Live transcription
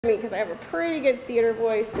me because I have a pretty good theater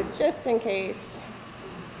voice, but just in case.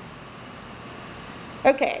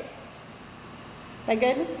 Okay. Am I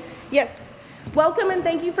good? Yes. Welcome and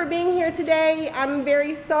thank you for being here today. I'm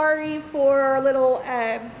very sorry for a little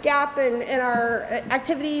gap in our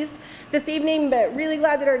activities this evening, but really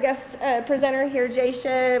glad that our guest presenter here,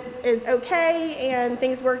 Jaysha, is okay and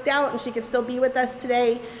things worked out and she could still be with us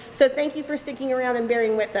today. So thank you for sticking around and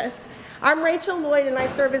bearing with us. I'm Rachel Lloyd and I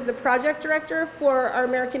serve as the project director for our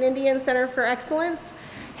American Indian Center for Excellence.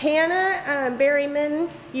 Hannah Berryman,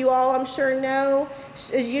 you all I'm sure know,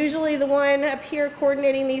 is usually the one up here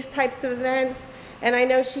coordinating these types of events, and I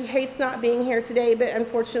know she hates not being here today, but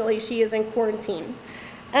unfortunately she is in quarantine.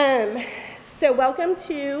 So welcome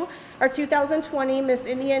to our 2020 Miss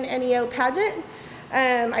Indian NEO pageant.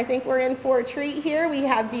 I think we're in for a treat here. We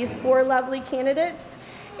have these 4 lovely candidates,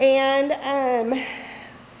 and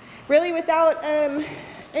really without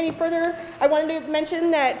any further, I wanted to mention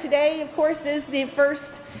that today, of course, is the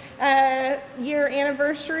first year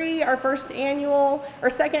anniversary, our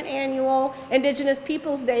second annual Indigenous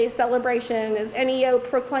Peoples Day celebration, as NEO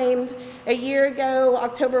proclaimed a year ago,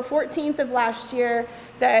 October 14th of last year,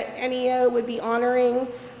 that NEO would be honoring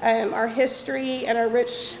our history and our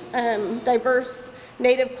rich, diverse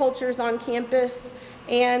Native cultures on campus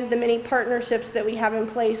and the many partnerships that we have in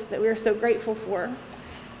place that we are so grateful for.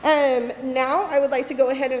 Now I would like to go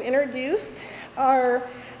ahead and introduce our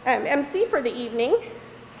MC for the evening.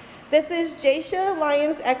 This is Jaysha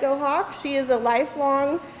Lyons Echohawk. She is a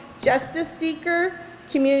lifelong justice seeker,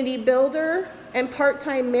 community builder, and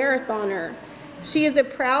part-time marathoner. She is a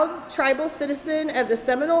proud tribal citizen of the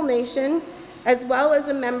Seminole Nation, as well as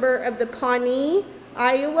a member of the Pawnee,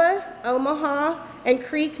 Iowa, Omaha, and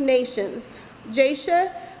Creek Nations.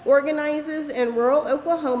 Jaysha organizes in rural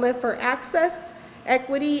Oklahoma for access,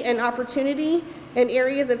 equity, and opportunity in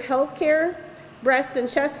areas of healthcare, breast and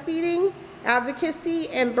chest feeding, advocacy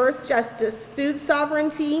and birth justice, food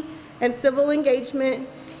sovereignty, and civil engagement,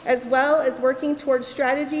 as well as working towards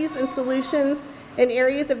strategies and solutions in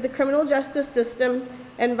areas of the criminal justice system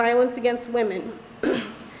and violence against women.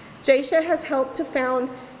 Jaysha has helped to found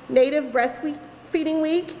Native Breastfeeding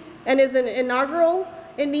Week and is an inaugural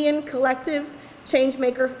Indian Collective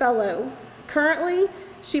Changemaker Fellow. Currently,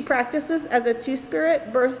 she practices as a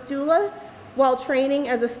Two-Spirit birth doula while training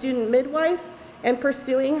as a student midwife and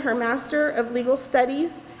pursuing her Master of Legal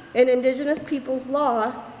Studies in Indigenous Peoples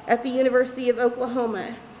Law at the University of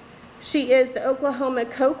Oklahoma. She is the Oklahoma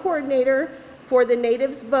co-coordinator for the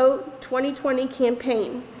Natives Vote 2020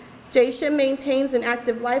 campaign. Jaysha maintains an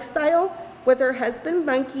active lifestyle with her husband,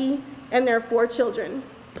 Bunky, and their 4 children.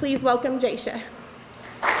 Please welcome Jaysha.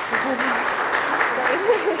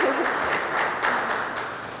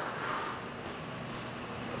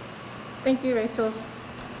 Thank you, Rachel.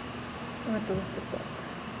 I want to lift this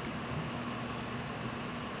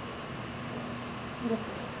up.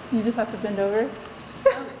 You just have to bend over.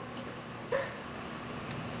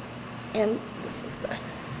 And this is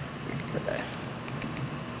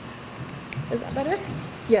is that better?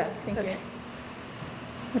 Yeah, thank you.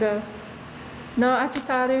 No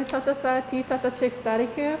akitaru tatasa ti tatachik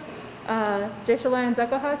stariku. Jaysha Lyons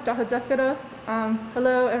Echohawk, Jahajakaros.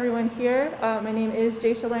 Hello everyone here. My name is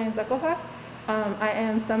Jaysha Lyons Echohawk. I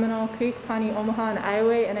am Seminole, Creek, Pawnee, Omaha, and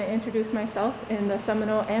Iowa, and I introduce myself in the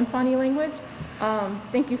Seminole and Pawnee language.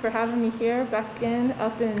 Thank you for having me here back again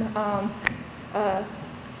up in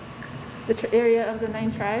the area of the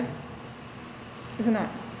 9 tribes. Isn't that?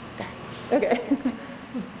 Okay.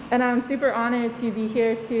 And I'm super honored to be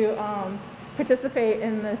here to participate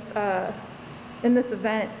in this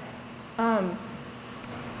event.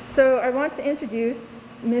 So I want to introduce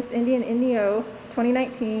Miss Indian NEO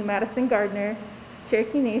 2019, Madison Gardner,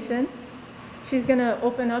 Cherokee Nation. She's going to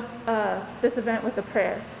open up this event with a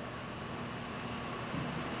prayer.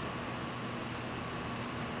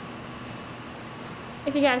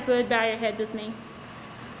 If you guys would, bow your heads with me.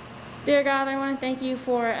 Dear God, I want to thank you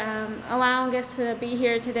for allowing us to be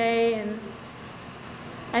here today, and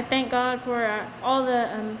I thank God for all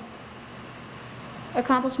the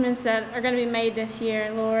accomplishments that are going to be made this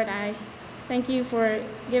year. Lord, I thank you for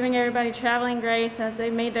giving everybody traveling grace as they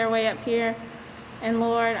made their way up here. And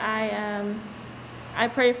Lord, I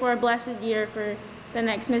pray for a blessed year for the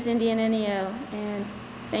next Miss Indian NEO. And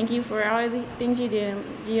thank you for all the things you do.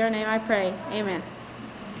 In your name I pray. Amen.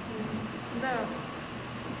 No.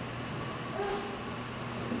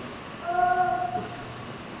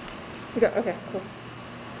 Okay, cool.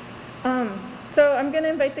 So I'm going to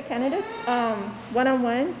invite the candidates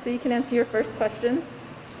one-on-one so you can answer your first questions.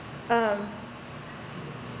 Do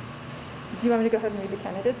you want me to go ahead and read the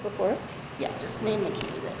candidates before? Yeah, just name the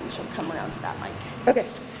candidate and she'll come around to that mic. Okay,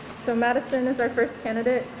 so Madison is our first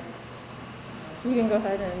candidate. You can go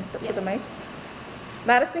ahead and step to the mic.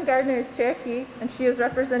 Madison Gardner is Cherokee, and she is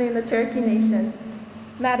representing the Cherokee Nation.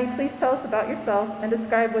 Maddie, please tell us about yourself and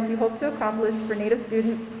describe what you hope to accomplish for Native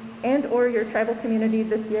students and or your tribal community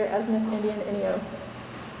this year as Miss Indian Inyo.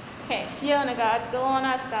 Okay, Sio Nagad,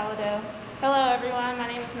 Galona Stalado. Hello everyone, my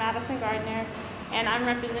name is Madison Gardner, and I'm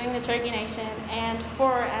representing the Cherokee Nation. And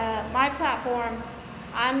for my platform,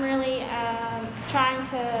 I'm really trying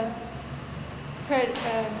to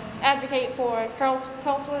advocate for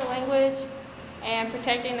cultural language and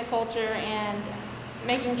protecting the culture and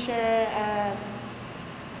making sure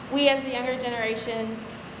we as the younger generation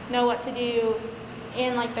know what to do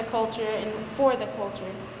in like the culture and for the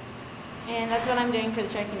culture. And that's what I'm doing for the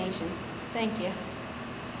Cherokee Nation. Thank you.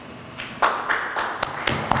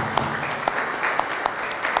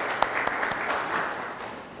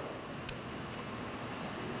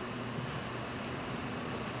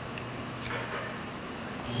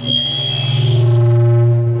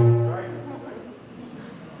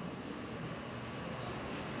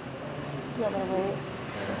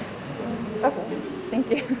 Okay, thank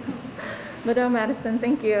you. Madame Madison,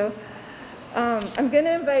 thank you. I'm going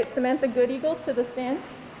to invite Samantha Goodeagle to the stand.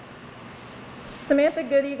 Samantha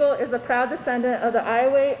Goodeagle is a proud descendant of the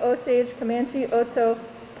Iowa, Osage, Comanche, Oto,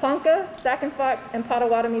 Ponca, Sac and Fox, and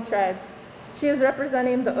Potawatomi tribes. She is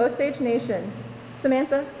representing the Osage Nation.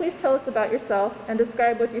 Samantha, please tell us about yourself and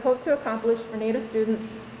describe what you hope to accomplish for Native students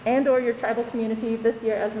and or your tribal community this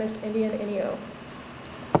year as Miss Indian Inyo.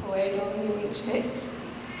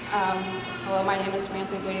 Hello, my name is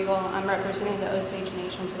Samantha Goodeagle. I'm representing the Osage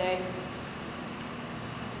Nation today.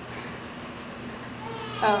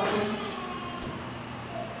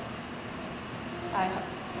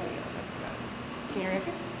 Can you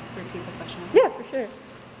repeat the question? Yeah, for sure.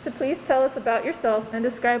 So please tell us about yourself and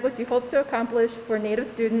describe what you hope to accomplish for Native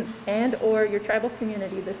students and or your tribal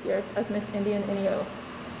community this year as Miss Indian Inyo.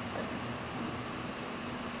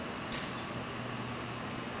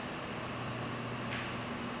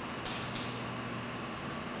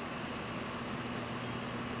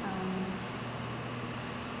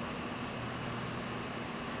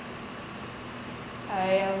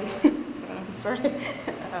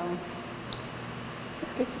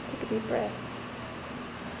 It's good, just take a deep breath.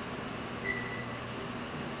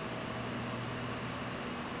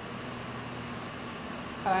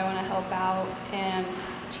 I want to help out and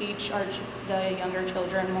teach the younger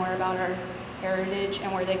children more about our heritage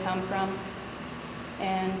and where they come from,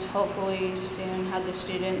 and hopefully soon have the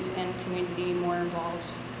students and community more involved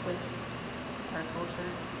with our culture.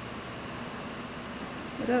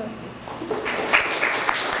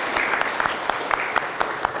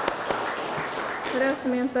 Good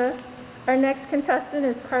afternoon, Samantha. Our next contestant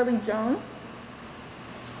is Carly Jones.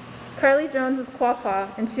 Carly Jones is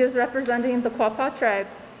Quapaw, and she is representing the Quapaw tribe.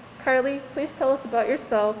 Carly, please tell us about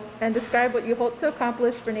yourself and describe what you hope to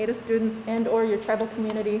accomplish for Native students and or your tribal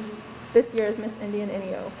community this year as Miss Indian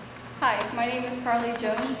Inyo. Hi, my name is Carly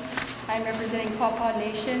Jones. I'm representing Quapaw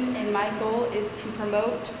Nation, and my goal is to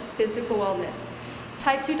promote physical wellness.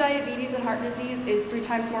 Type 2 diabetes and heart disease is 3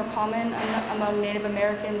 times more common among Native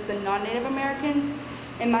Americans than non-Native Americans,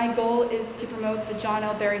 and my goal is to promote the John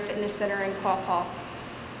L. Berry Fitness Center in Quapaw.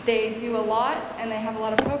 They do a lot, and they have a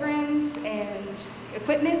lot of programs and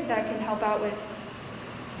equipment that can help out with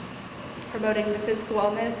promoting the physical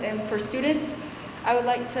wellness. And for students, I would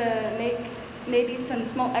like to make maybe some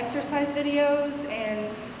small exercise videos and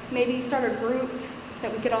maybe start a group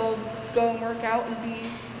that we could all go and work out and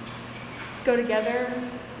go together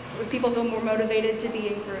with people who feel more motivated to be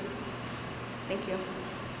in groups. Thank you.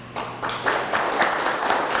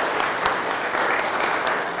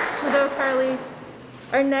 Hello, Carly.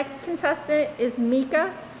 Our next contestant is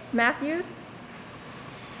Mika Matthews.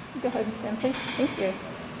 Go ahead and stand, please. Thank you.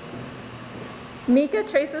 Mika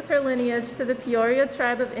traces her lineage to the Peoria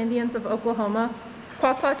tribe of Indians of Oklahoma,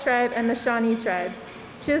 Quapaw tribe, and the Shawnee tribe.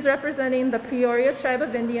 She is representing the Peoria tribe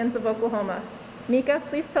of Indians of Oklahoma. Mika,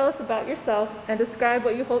 please tell us about yourself and describe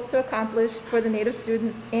what you hope to accomplish for the Native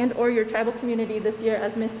students and or your tribal community this year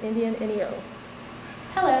as Miss Indian Inyo.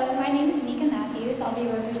 Hello, my name is Mika Matthews. I'll be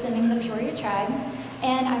representing the Peoria tribe,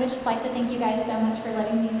 and I would just like to thank you guys so much for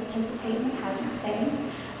letting me participate in the pageant today.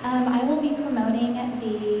 I will be promoting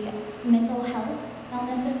the mental health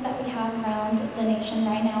illnesses that we have around the nation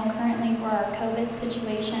right now currently for our COVID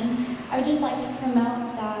situation. I would just like to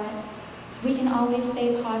promote that we can always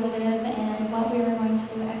stay positive in what we are going to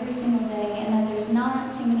do every single day, and that there's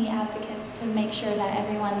not too many advocates to make sure that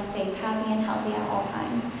everyone stays happy and healthy at all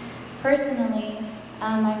times. Personally,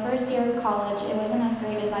 My first year of college, it wasn't as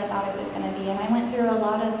great as I thought it was going to be, and I went through a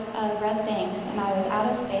lot of rough things, and I was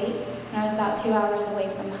out of state, and I was about 2 hours away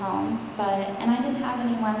from home, and I didn't have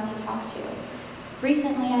anyone to talk to.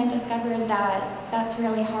 Recently, I discovered that that's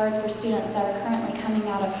really hard for students that are currently coming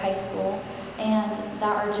out of high school and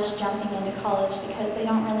that are just jumping into college because they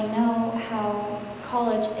don't really know how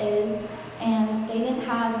college is, and they didn't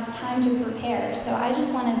have time to prepare. So I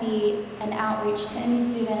just want to be an outreach to any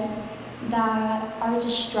students that are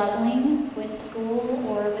just struggling with school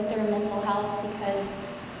or with their mental health, because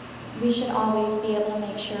we should always be able to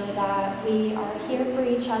make sure that we are here for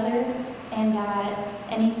each other, and that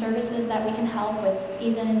any services that we can help with,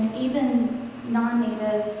 even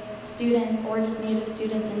non-Native students or just Native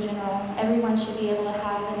students in general, everyone should be able to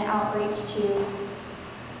have an outreach to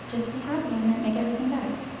just be happy and make everything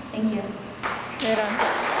better. Thank you.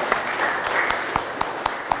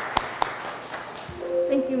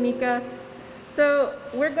 Thank you, Mika. So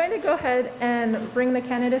we're going to go ahead and bring the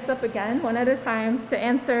candidates up again, one at a time, to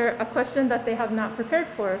answer a question that they have not prepared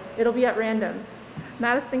for. It'll be at random.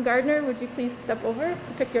 Madison Gardner, would you please step over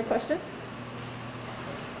to pick your question?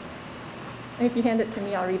 And if you hand it to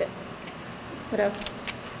me, I'll read it. Whatever.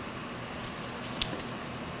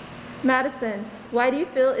 Madison, why do you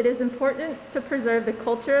feel it is important to preserve the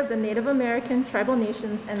culture of the Native American tribal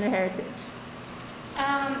nations and their heritage?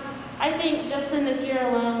 I think just in this year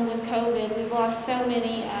alone with COVID, we've lost so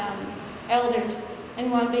many elders,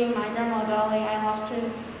 and one being my grandma Dolly. I lost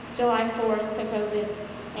her July 4th to COVID.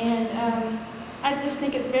 And I just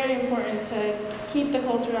think it's very important to keep the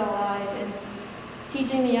culture alive and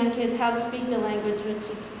teaching the young kids how to speak the language, which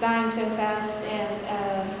is dying so fast,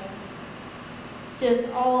 and just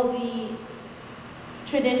all of the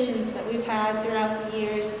traditions that we've had throughout the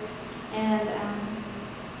years. And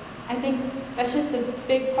I think that's just a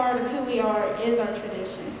big part of who we are, is our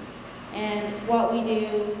tradition and what we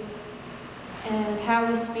do and how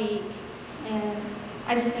we speak. And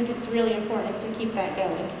I just think it's really important to keep that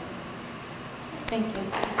going. Thank you.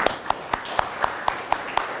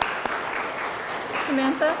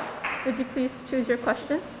 Samantha, would you please choose your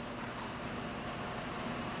question?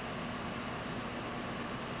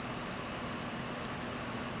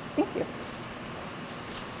 Thank you.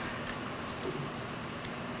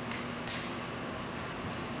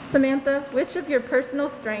 Samantha, which of your personal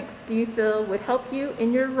strengths do you feel would help you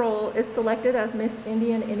in your role if selected as Miss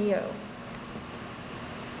Indian NEO?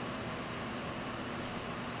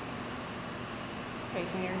 Wait,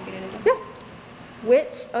 can you repeat it again? Yes.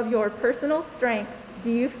 Which of your personal strengths do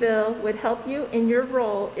you feel would help you in your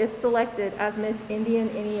role if selected as Miss Indian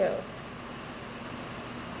NEO?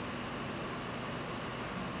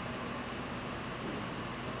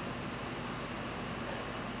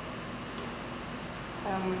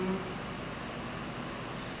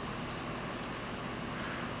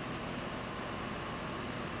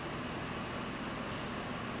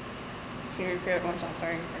 Can you repeat it one more time?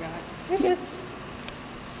 Sorry, I forgot. You're good.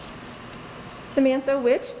 Samantha,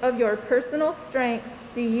 which of your personal strengths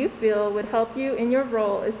do you feel would help you in your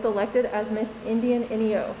role if selected as Miss Indian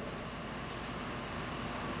NEO?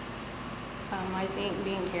 I think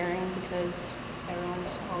being caring, because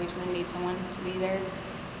everyone's always going to need someone to be there.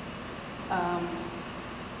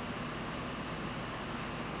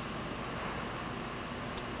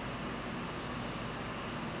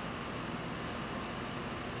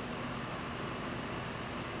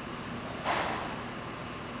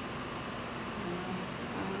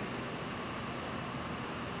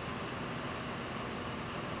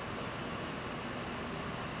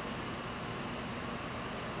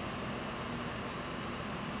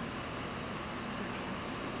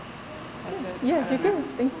 Yeah, you're good.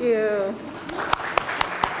 Thank you.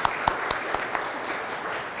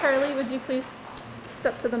 Carly, would you please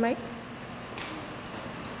step to the mic?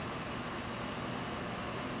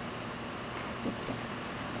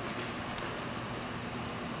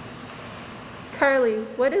 Carly,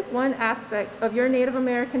 what is one aspect of your Native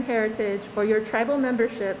American heritage or your tribal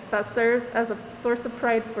membership that serves as a source of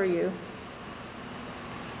pride for you?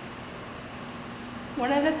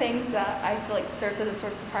 One of the things that I feel like serves as a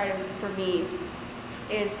source of pride for me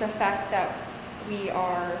is the fact that we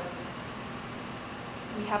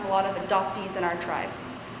have a lot of adoptees in our tribe.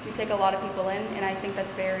 We take a lot of people in, and I think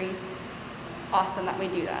that's very awesome that we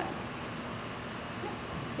do that.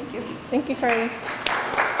 Thank you. Thank you, Carly.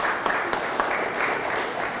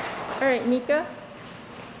 All right, Mika.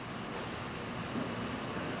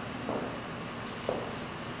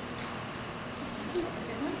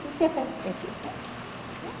 Thank you.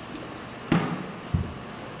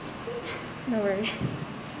 No worries.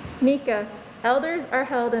 Mika, elders are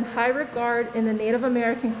held in high regard in the Native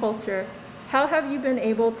American culture. How have you been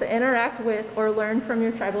able to interact with or learn from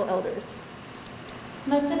your tribal elders?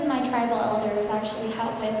 Most of my tribal elders actually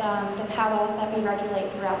help with the powwows that we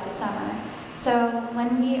regulate throughout the summer. So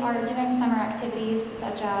when we are doing summer activities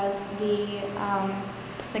such as the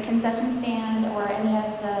concession stand or any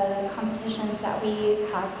of the competitions that we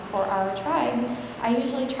have for our tribe, I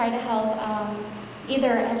usually try to help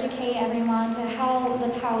either educate everyone to how the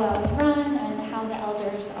powwows run and how the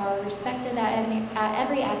elders are respected at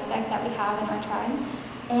every aspect that we have in our tribe.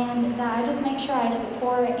 And that I just make sure I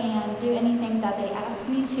support and do anything that they ask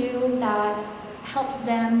me to that helps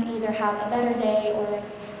them either have a better day or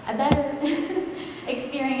a better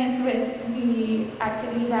experience with the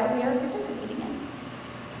activity that we are participating in.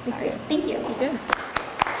 Sorry. Thank you. Good.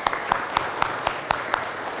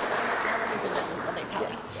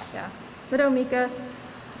 Yeah. Widow Mika.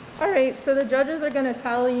 All right, so the judges are going to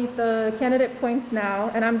tally the candidate points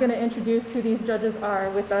now, and I'm going to introduce who these judges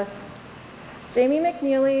are with us. Jamie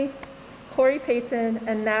McNeely, Corey Payton,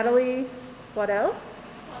 and Natalie Waddell?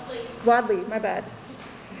 Wadley, my bad.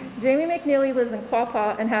 Jamie McNeely lives in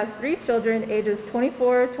Quapaw and has 3 children ages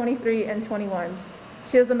 24, 23, and 21.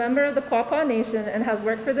 She is a member of the Quapaw Nation and has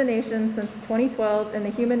worked for the nation since 2012 in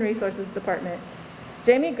the Human Resources Department.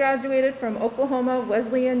 Jamie graduated from Oklahoma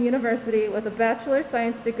Wesleyan University with a Bachelor of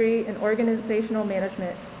Science degree in Organizational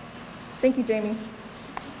Management. Thank you, Jamie.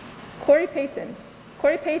 Corey Payton.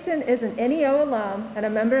 Corey Payton is an NEO alum and a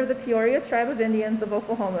member of the Peoria Tribe of Indians of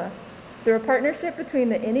Oklahoma. Through a partnership between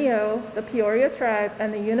the NEO, the Peoria Tribe,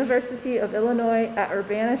 and the University of Illinois at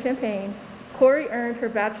Urbana-Champaign, Corey earned her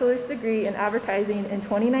bachelor's degree in advertising in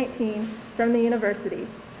 2019 from the university.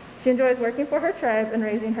 She enjoys working for her tribe and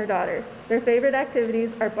raising her daughter. Their favorite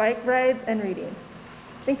activities are bike rides and reading.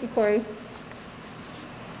 Thank you, Corey.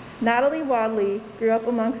 Natalie Wadley grew up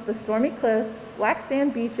amongst the stormy cliffs, black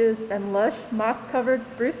sand beaches, and lush, moss-covered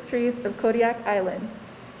spruce trees of Kodiak Island.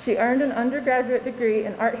 She earned an undergraduate degree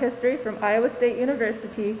in art history from Iowa State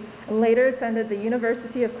University and later attended the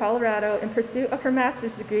University of Colorado in pursuit of her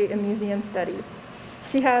master's degree in museum studies.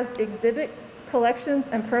 She has exhibit collections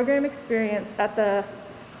and program experience at the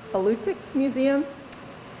Alutiiq Museum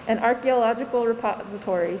and Archaeological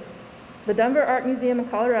Repository, the Denver Art Museum in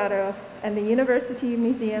Colorado, and the University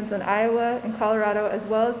Museums in Iowa and Colorado, as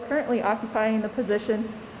well as currently occupying the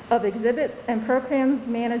position of Exhibits and Programs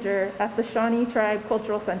Manager at the Shawnee Tribe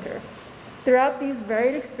Cultural Center. Throughout these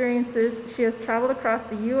varied experiences, she has traveled across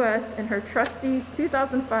the U.S. in her trusty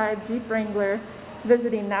 2005 Jeep Wrangler,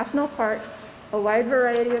 visiting national parks, a wide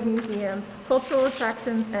variety of museums, cultural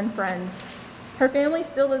attractions, and friends. Her family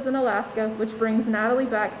still lives in Alaska, which brings Natalie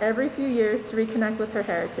back every few years to reconnect with her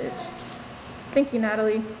heritage. Thank you,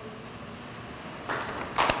 Natalie.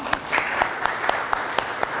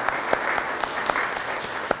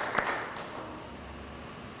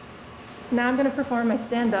 So now I'm going to perform my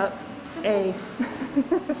stand-up A.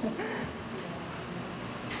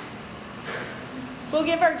 We'll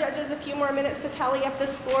give our judges a few more minutes to tally up the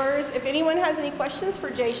scores. If anyone has any questions for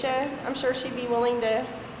Jasha, I'm sure she'd be willing to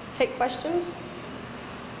take questions.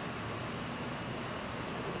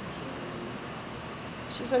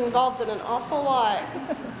 She's involved in an awful lot.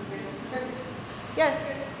 Yes?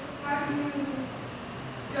 How do you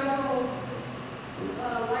juggle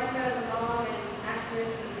life as a mom and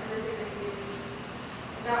activist and everything that's business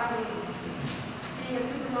without being a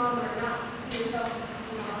super mom or not seeing yourself as a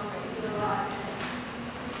super mom, but you feel a lot and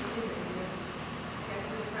I guess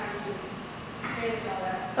we're trying to just manage all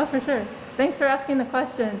that. Oh, for sure. Thanks for asking the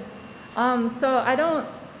question. So I don't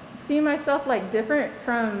see myself like different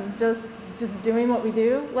from just doing what we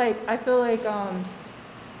do. Like, I feel like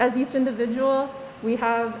as each individual, we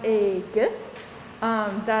have a gift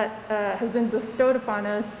that has been bestowed upon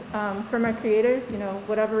us from our creators, you know,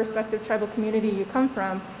 whatever respective tribal community you come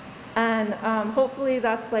from. And hopefully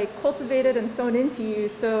that's like cultivated and sown into you,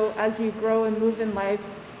 so as you grow and move in life,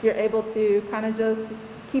 you're able to kind of just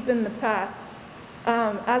keep in the path.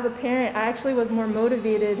 As a parent, I actually was more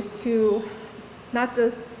motivated to not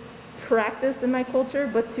just practice in my culture,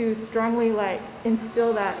 but to strongly like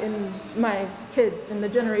instill that in my kids and the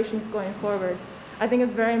generations going forward. I think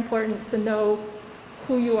it's very important to know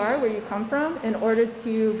who you are, where you come from, in order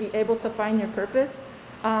to be able to find your purpose.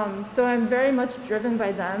 So I'm very much driven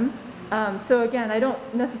by them. So again, I don't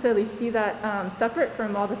necessarily see that separate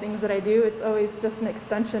from all the things that I do. It's always just an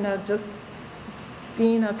extension of just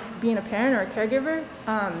being a parent or a caregiver.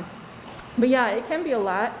 But yeah, it can be a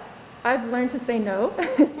lot. I've learned to say no.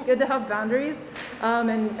 It's good to have boundaries.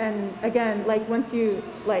 And again, like once you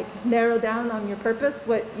like narrow down on your purpose,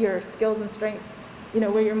 what your skills and strengths, you know,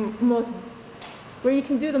 where you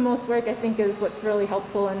can do the most work, I think is what's really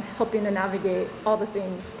helpful in helping to navigate all the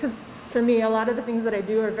things. Because for me, a lot of the things that I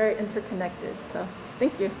do are very interconnected. So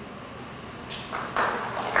thank you.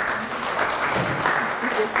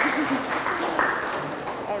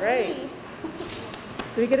 All right.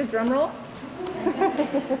 Do we get a drum roll?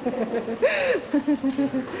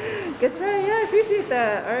 Good try. Yeah, I appreciate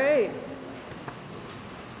that. All right.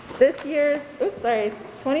 This year's,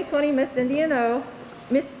 2020 Miss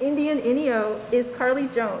Indian Indio is Carly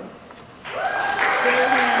Jones. Give her a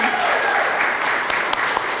hand.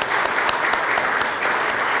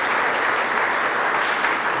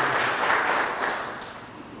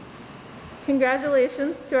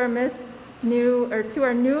 Congratulations to our new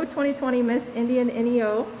 2020 Miss Indian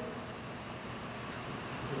Indio.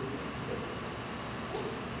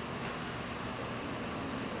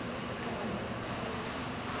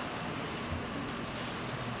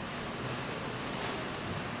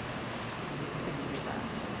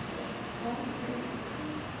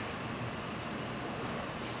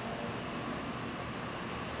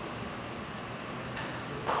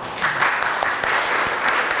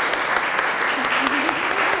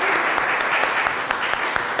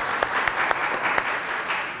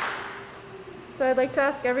 So I'd like to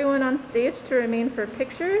ask everyone on stage to remain for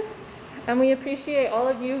pictures, and we appreciate all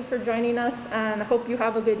of you for joining us and hope you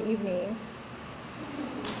have a good evening.